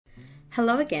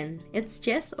Hello again, it's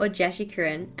Jess or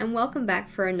JashiiCorrin and welcome back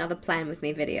for another Plan With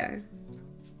Me video.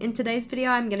 In today's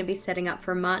video I'm going to be setting up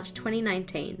for March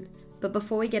 2019, but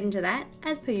before we get into that,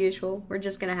 as per usual, we're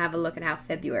just going to have a look at how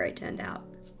February turned out.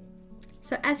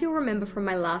 So as you'll remember from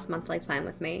my last monthly Plan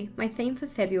With Me, my theme for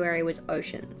February was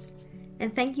oceans.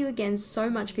 And thank you again so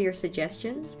much for your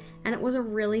suggestions, and it was a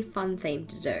really fun theme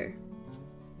to do.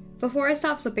 Before I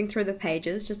start flipping through the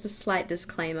pages, just a slight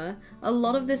disclaimer, a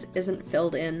lot of this isn't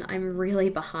filled in, I'm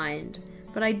really behind,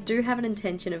 but I do have an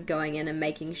intention of going in and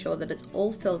making sure that it's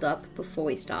all filled up before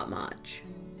we start March.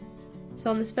 So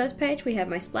on this first page we have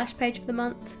my splash page for the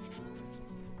month,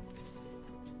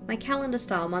 my calendar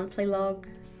style monthly log,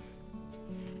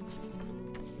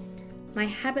 my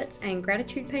habits and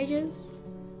gratitude pages,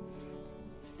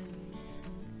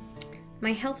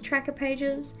 my health tracker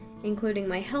pages, including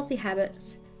my healthy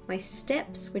habits, my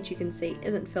steps, which you can see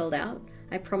isn't filled out.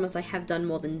 I promise I have done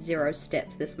more than 0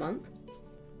 steps this month.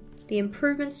 The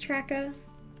improvements tracker,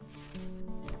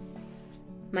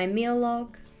 my meal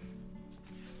log,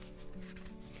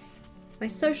 my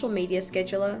social media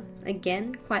scheduler,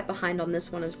 again quite behind on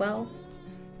this one as well,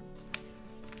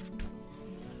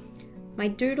 my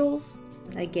doodles,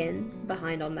 again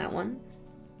behind on that one,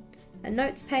 a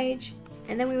notes page,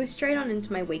 and then we were straight on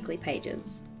into my weekly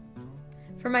pages.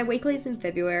 For my weeklies in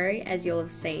February, as you'll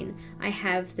have seen, I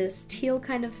have this teal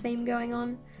kind of theme going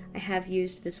on. I have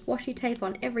used this washi tape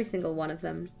on every single one of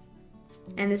them,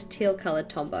 and this teal coloured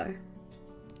Tombow.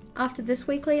 After this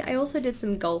weekly, I also did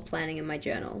some goal planning in my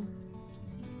journal.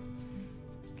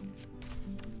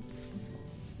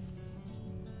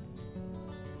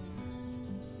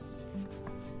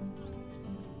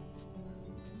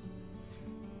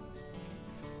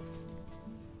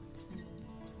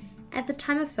 At the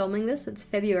time of filming this, it's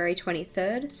February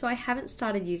 23rd, so I haven't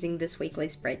started using this weekly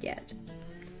spread yet.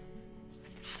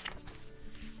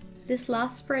 This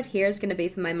last spread here is going to be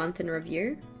for my month in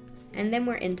review, and then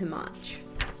we're into March.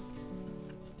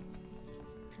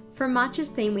 For March's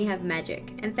theme we have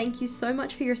magic, and thank you so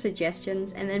much for your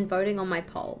suggestions and then voting on my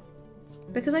poll.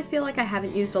 Because I feel like I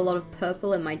haven't used a lot of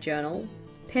purple in my journal,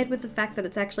 paired with the fact that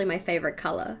it's actually my favourite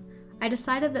colour, I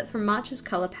decided that for March's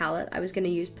colour palette I was going to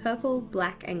use purple,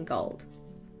 black and gold.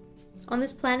 On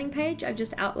this planning page I've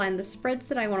just outlined the spreads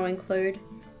that I want to include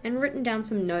and written down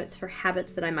some notes for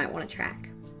habits that I might want to track.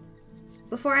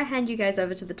 Before I hand you guys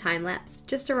over to the time lapse,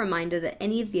 just a reminder that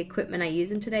any of the equipment I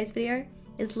use in today's video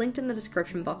is linked in the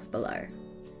description box below.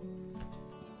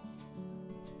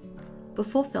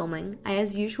 Before filming, I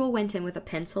as usual went in with a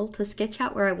pencil to sketch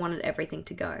out where I wanted everything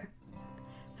to go.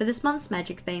 For this month's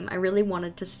magic theme, I really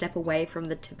wanted to step away from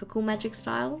the typical magic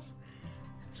styles,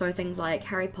 so things like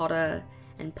Harry Potter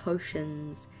and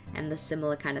potions and the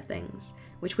similar kind of things,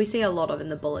 which we see a lot of in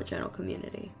the bullet journal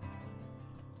community.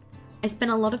 I spent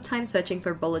a lot of time searching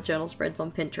for bullet journal spreads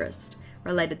on Pinterest,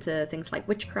 related to things like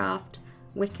witchcraft,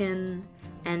 Wiccan,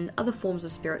 and other forms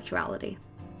of spirituality.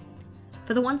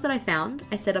 For the ones that I found,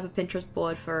 I set up a Pinterest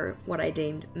board for what I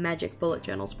deemed magic bullet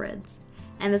journal spreads,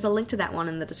 and there's a link to that one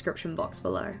in the description box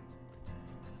below.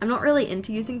 I'm not really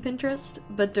into using Pinterest,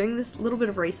 but doing this little bit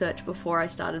of research before I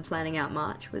started planning out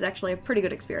March was actually a pretty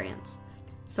good experience,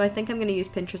 so I think I'm going to use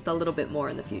Pinterest a little bit more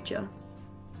in the future.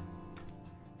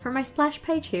 For my splash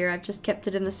page here, I've just kept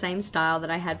it in the same style that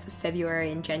I had for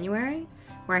February and January,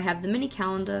 where I have the mini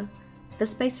calendar, the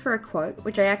space for a quote,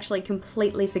 which I actually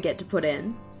completely forget to put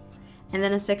in, and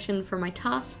then a section for my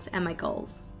tasks and my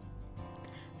goals.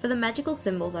 For the magical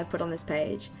symbols I've put on this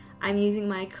page, I'm using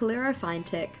my Coliro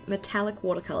Finetech metallic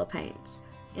watercolour paints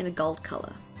in a gold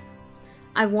colour.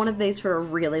 I've wanted these for a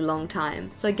really long time,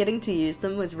 so getting to use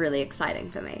them was really exciting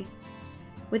for me.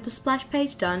 With the splash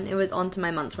page done, it was on to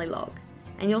my monthly log,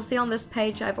 and you'll see on this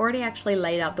page I've already actually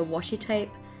laid out the washi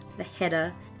tape, the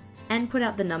header, and put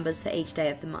out the numbers for each day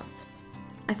of the month.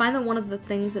 I find that one of the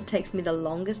things that takes me the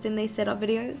longest in these setup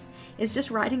videos is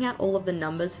just writing out all of the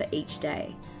numbers for each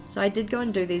day. So I did go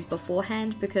and do these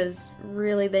beforehand because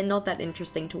really they're not that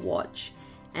interesting to watch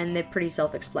and they're pretty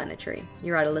self-explanatory.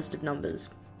 You write a list of numbers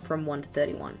from 1 to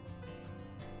 31.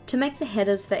 To make the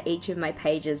headers for each of my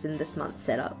pages in this month's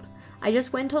setup, I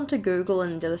just went onto Google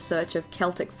and did a search of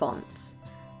Celtic fonts.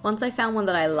 Once I found one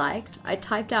that I liked, I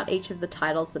typed out each of the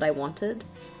titles that I wanted,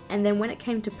 and then when it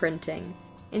came to printing,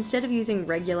 instead of using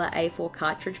regular A4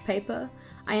 cartridge paper,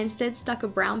 I instead stuck a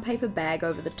brown paper bag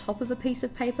over the top of a piece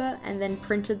of paper and then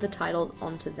printed the title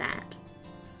onto that.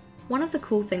 One of the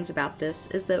cool things about this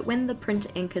is that when the print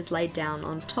ink is laid down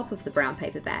on top of the brown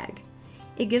paper bag,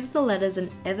 it gives the letters an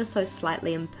ever so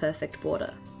slightly imperfect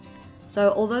border.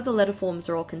 So although the letter forms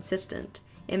are all consistent,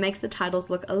 it makes the titles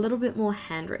look a little bit more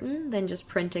handwritten than just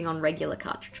printing on regular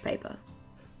cartridge paper.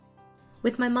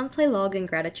 With my monthly log and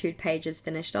gratitude pages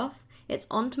finished off, it's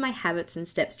on to my habits and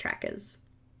steps trackers.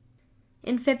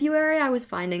 In February, I was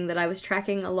finding that I was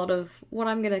tracking a lot of what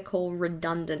I'm going to call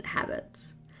redundant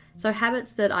habits. So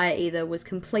habits that I either was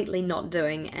completely not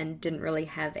doing and didn't really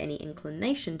have any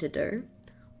inclination to do,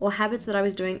 or habits that I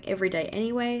was doing every day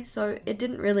anyway, so it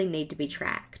didn't really need to be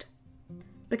tracked.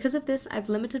 Because of this, I've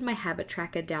limited my habit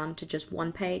tracker down to just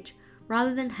one page,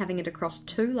 rather than having it across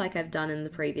two like I've done in the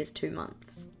previous 2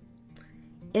 months.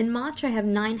 In March, I have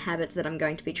 9 habits that I'm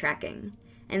going to be tracking,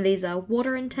 and these are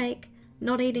water intake,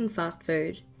 not eating fast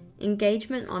food,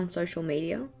 engagement on social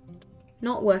media,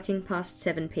 not working past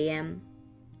 7 PM,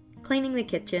 cleaning the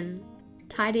kitchen,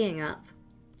 tidying up,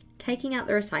 taking out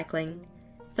the recycling,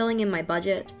 filling in my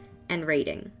budget, and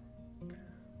reading.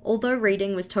 Although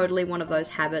reading was totally one of those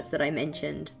habits that I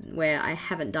mentioned where I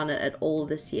haven't done it at all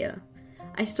this year,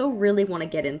 I still really want to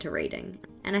get into reading,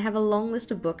 and I have a long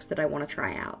list of books that I want to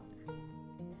try out.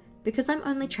 Because I'm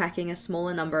only tracking a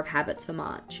smaller number of habits for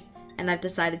March, and I've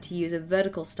decided to use a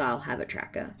vertical style habit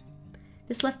tracker,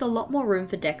 this left a lot more room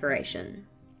for decoration.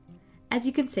 As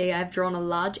you can see, I've drawn a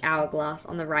large hourglass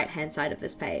on the right hand side of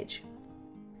this page.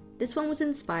 This one was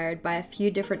inspired by a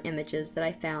few different images that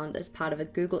I found as part of a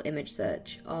Google image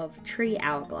search of tree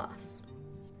hourglass.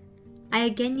 I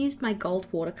again used my gold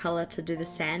watercolour to do the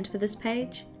sand for this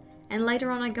page, and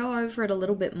later on I go over it a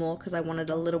little bit more because I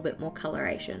wanted a little bit more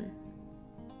coloration.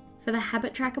 For the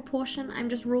habit tracker portion, I'm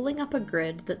just ruling up a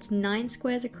grid that's 9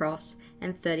 squares across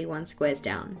and 31 squares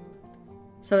down.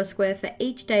 So a square for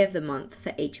each day of the month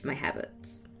for each of my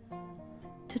habits.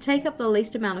 To take up the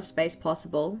least amount of space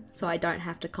possible, so I don't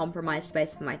have to compromise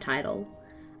space for my title,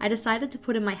 I decided to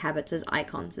put in my habits as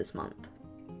icons this month.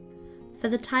 For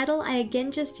the title, I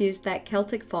again just used that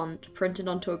Celtic font printed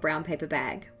onto a brown paper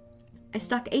bag. I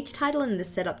stuck each title in this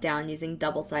setup down using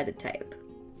double-sided tape.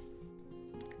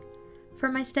 For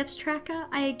my steps tracker,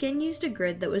 I again used a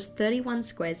grid that was 31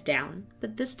 squares down,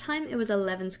 but this time it was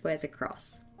 11 squares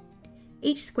across.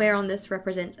 Each square on this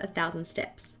represents 1,000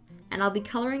 steps, and I'll be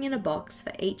colouring in a box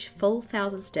for each full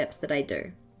 1,000 steps that I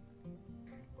do.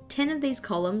 10 of these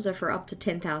columns are for up to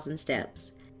 10,000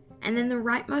 steps, and then the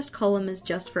rightmost column is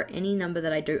just for any number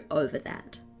that I do over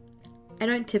that. I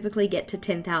don't typically get to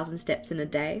 10,000 steps in a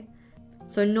day,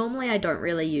 so normally I don't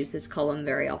really use this column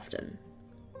very often.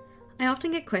 I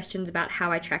often get questions about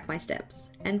how I track my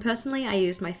steps, and personally I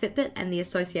use my Fitbit and the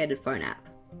associated phone app.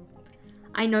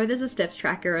 I know there's a steps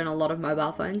tracker in a lot of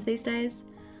mobile phones these days,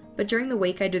 but during the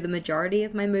week I do the majority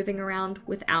of my moving around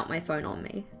without my phone on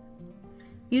me.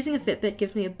 Using a Fitbit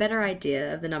gives me a better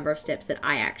idea of the number of steps that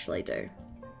I actually do.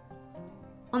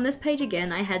 On this page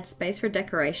again, I had space for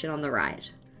decoration on the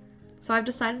right, so I've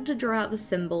decided to draw out the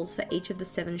symbols for each of the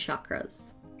 7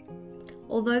 chakras.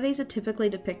 Although these are typically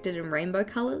depicted in rainbow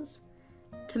colours,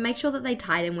 to make sure that they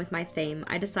tied in with my theme,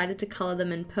 I decided to colour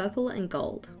them in purple and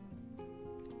gold.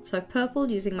 So purple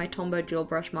using my Tombow dual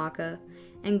brush marker,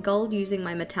 and gold using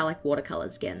my metallic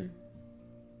watercolours again.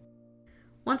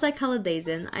 Once I coloured these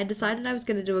in, I decided I was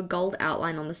going to do a gold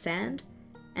outline on the sand,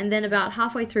 and then about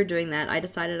halfway through doing that, I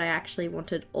decided I actually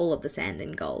wanted all of the sand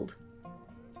in gold.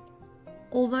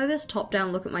 Although this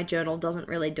top-down look at my journal doesn't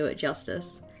really do it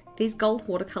justice, these gold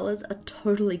watercolours are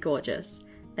totally gorgeous.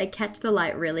 They catch the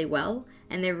light really well,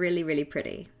 and they're really, really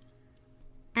pretty.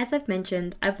 As I've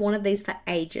mentioned, I've wanted these for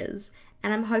ages,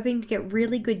 and I'm hoping to get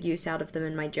really good use out of them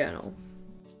in my journal.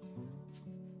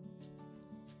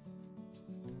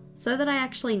 So that I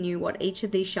actually knew what each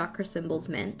of these chakra symbols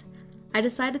meant, I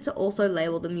decided to also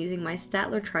label them using my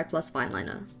Staedtler Triplus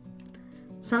fineliner.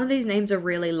 Some of these names are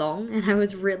really long, and I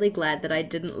was really glad that I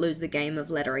didn't lose the game of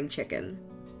lettering chicken.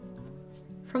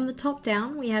 From the top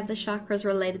down, we have the chakras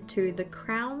related to the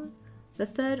crown, the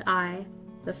third eye,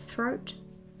 the throat,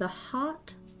 the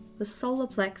heart, the solar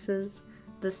plexus,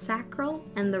 the sacral,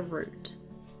 and the root.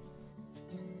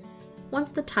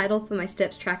 Once the title for my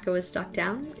steps tracker was stuck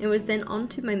down, it was then on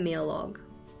to my meal log.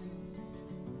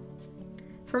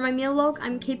 For my meal log,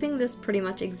 I'm keeping this pretty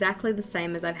much exactly the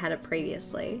same as I've had it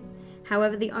previously.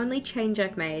 However, the only change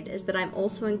I've made is that I'm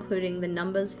also including the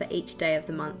numbers for each day of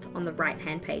the month on the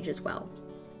right-hand page as well.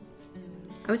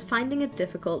 I was finding it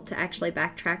difficult to actually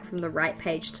backtrack from the right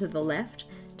page to the left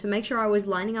to make sure I was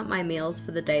lining up my meals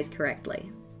for the days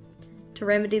correctly. To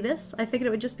remedy this, I figured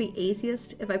it would just be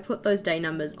easiest if I put those day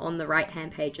numbers on the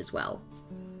right-hand page as well.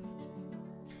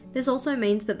 This also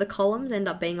means that the columns end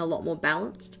up being a lot more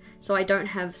balanced, so I don't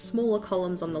have smaller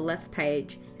columns on the left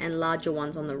page and larger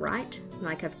ones on the right,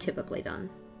 like I've typically done.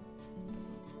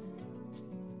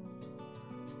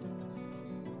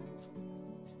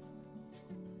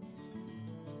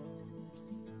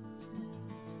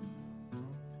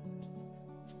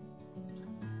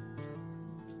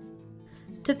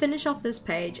 To finish off this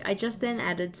page, I just then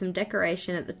added some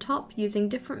decoration at the top using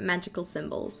different magical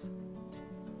symbols.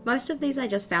 Most of these I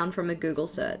just found from a Google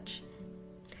search.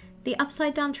 The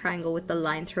upside down triangle with the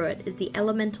line through it is the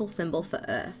elemental symbol for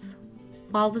Earth,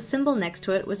 while the symbol next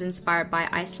to it was inspired by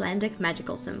Icelandic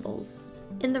magical symbols.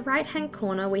 In the right hand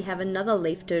corner we have another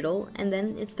leaf doodle, and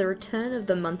then it's the return of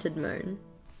the munted moon.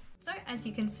 So as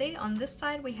you can see, on this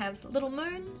side we have little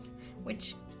moons,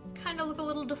 which kind of look a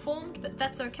little deformed, but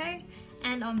that's okay,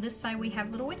 and on this side we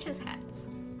have little witches' hats.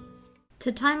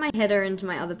 To tie my header into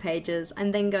my other pages,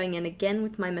 I'm then going in again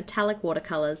with my metallic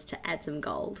watercolours to add some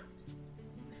gold.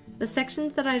 The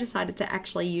sections that I decided to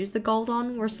actually use the gold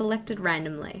on were selected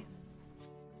randomly.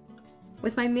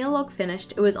 With my meal log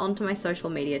finished, it was onto my social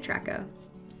media tracker.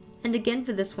 And again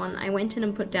for this one, I went in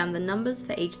and put down the numbers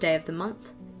for each day of the month,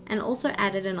 and also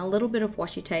added in a little bit of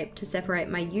washi tape to separate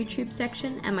my YouTube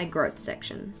section and my growth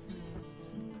section.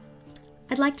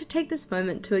 I'd like to take this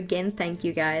moment to again thank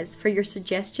you guys for your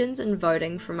suggestions and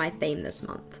voting for my theme this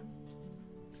month.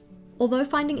 Although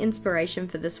finding inspiration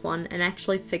for this one and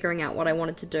actually figuring out what I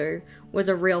wanted to do was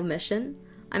a real mission,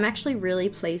 I'm actually really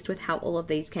pleased with how all of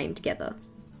these came together.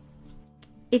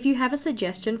 If you have a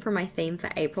suggestion for my theme for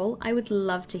April, I would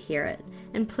love to hear it,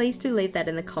 and please do leave that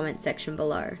in the comment section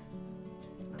below.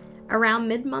 Around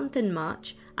mid-month in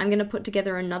March, I'm going to put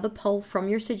together another poll from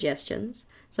your suggestions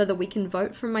so that we can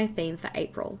vote for my theme for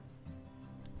April.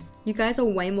 You guys are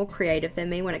way more creative than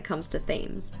me when it comes to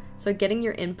themes, so getting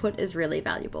your input is really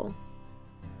valuable.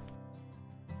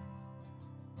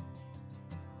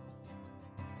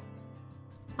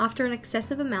 After an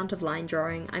excessive amount of line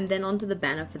drawing, I'm then onto the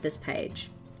banner for this page.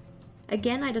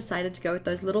 Again, I decided to go with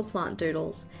those little plant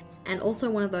doodles, and also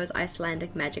one of those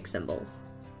Icelandic magic symbols.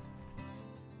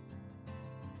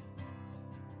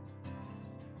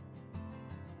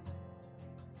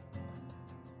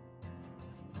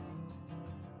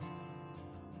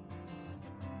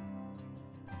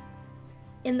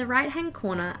 In the right hand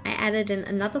corner, I added in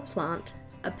another plant,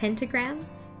 a pentagram,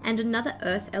 and another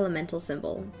earth elemental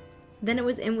symbol. Then it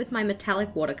was in with my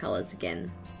metallic watercolours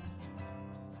again.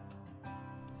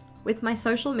 With my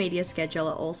social media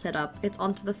scheduler all set up, it's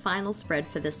onto the final spread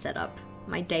for this setup,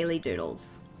 my daily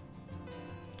doodles.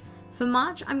 For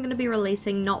March, I'm going to be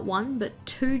releasing not one, but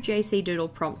 2 JC Doodle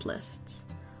prompt lists.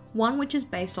 One which is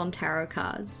based on tarot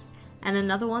cards, and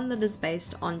another one that is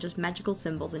based on just magical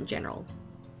symbols in general.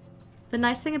 The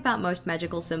nice thing about most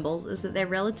magical symbols is that they're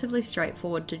relatively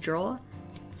straightforward to draw,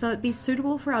 so it'd be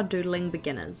suitable for our doodling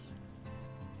beginners.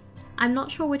 I'm not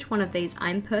sure which one of these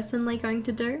I'm personally going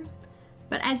to do,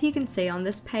 but as you can see on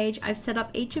this page, I've set up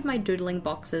each of my doodling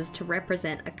boxes to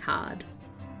represent a card.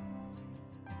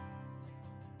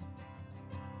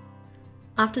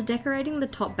 After decorating the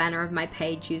top banner of my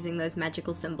page using those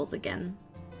magical symbols again,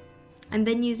 I'm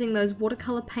then using those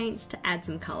watercolour paints to add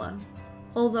some colour.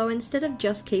 Although instead of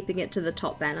just keeping it to the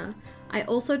top banner, I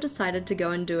also decided to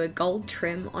go and do a gold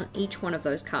trim on each one of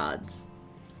those cards.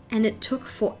 And it took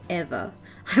forever.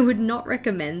 I would not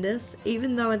recommend this,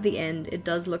 even though at the end it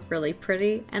does look really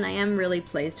pretty, and I am really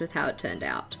pleased with how it turned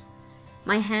out.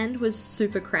 My hand was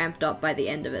super cramped up by the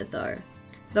end of it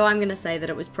though I'm going to say that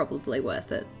it was probably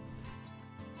worth it.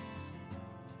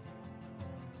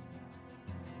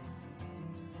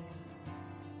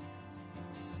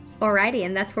 Alrighty,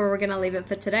 and that's where we're going to leave it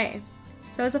for today.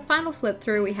 So as a final flip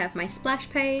through, we have my splash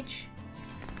page,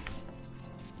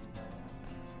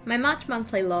 my March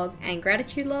monthly log and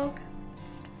gratitude log,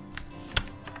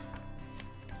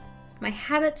 my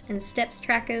habits and steps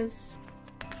trackers,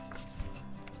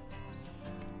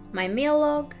 my meal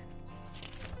log,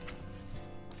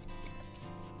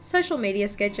 social media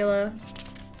scheduler,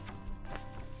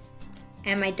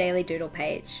 and my daily doodle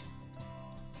page.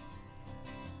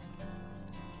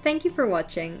 Thank you for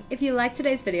watching. If you liked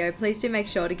today's video, please do make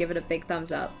sure to give it a big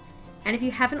thumbs up. And if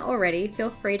you haven't already, feel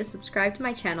free to subscribe to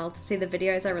my channel to see the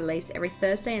videos I release every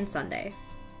Thursday and Sunday.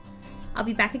 I'll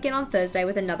be back again on Thursday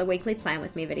with another weekly Plan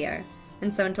With Me video.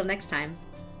 And so until next time,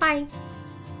 bye!